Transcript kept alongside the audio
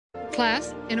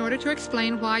Class, in order to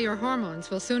explain why your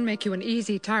hormones will soon make you an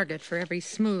easy target for every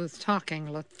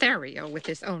smooth-talking Lothario with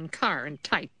his own car and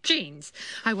tight jeans,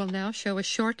 I will now show a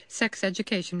short sex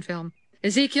education film.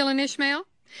 Ezekiel and Ishmael,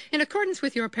 in accordance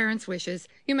with your parents' wishes,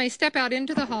 you may step out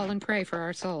into the hall and pray for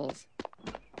our souls.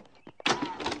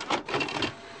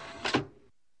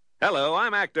 Hello,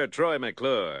 I'm actor Troy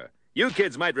McClure. You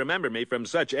kids might remember me from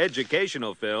such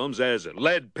educational films as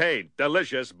Lead Paint,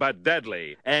 Delicious but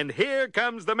Deadly, and Here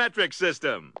Comes the Metric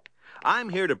System. I'm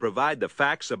here to provide the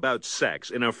facts about sex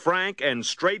in a frank and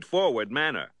straightforward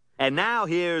manner. And now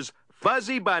here's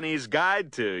Fuzzy Bunny's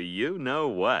Guide to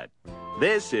You-Know-What.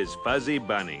 This is Fuzzy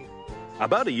Bunny.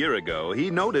 About a year ago,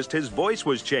 he noticed his voice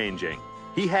was changing.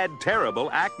 He had terrible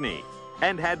acne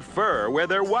and had fur where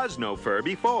there was no fur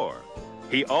before.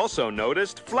 He also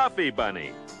noticed Fluffy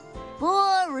Bunny.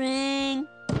 Boring.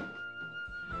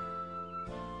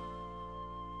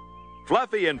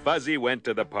 Fluffy and Fuzzy went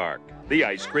to the park, the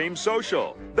ice cream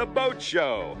social, the boat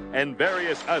show, and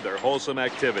various other wholesome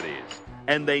activities.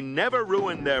 And they never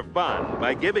ruined their fun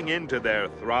by giving in to their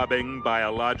throbbing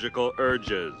biological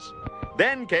urges.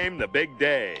 Then came the big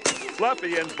day.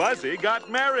 Fluffy and Fuzzy got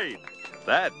married.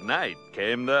 That night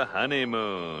came the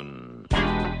honeymoon.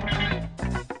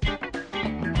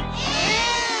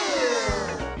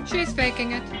 She's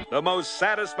faking it. The most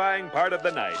satisfying part of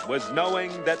the night was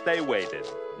knowing that they waited.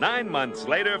 9 months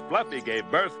later, Fluffy gave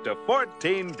birth to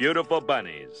 14 beautiful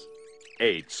bunnies.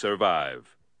 8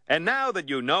 survive. And now that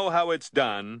you know how it's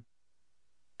done,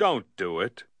 don't do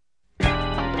it.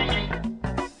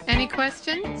 Any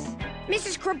questions?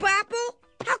 Mrs. Crabapple,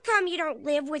 how come you don't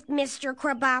live with Mr.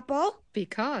 Crabapple?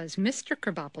 Because Mr.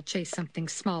 Crabapple chased something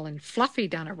small and fluffy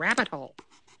down a rabbit hole.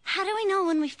 How do we know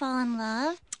when we fall in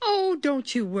love? Oh,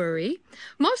 don't you worry.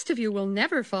 Most of you will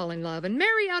never fall in love and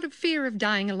marry out of fear of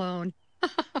dying alone.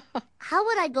 How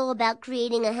would I go about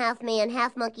creating a half-man,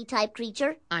 half-monkey type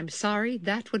creature? I'm sorry,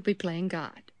 that would be playing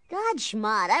God. God,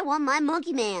 schmott, I want my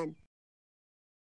monkey man.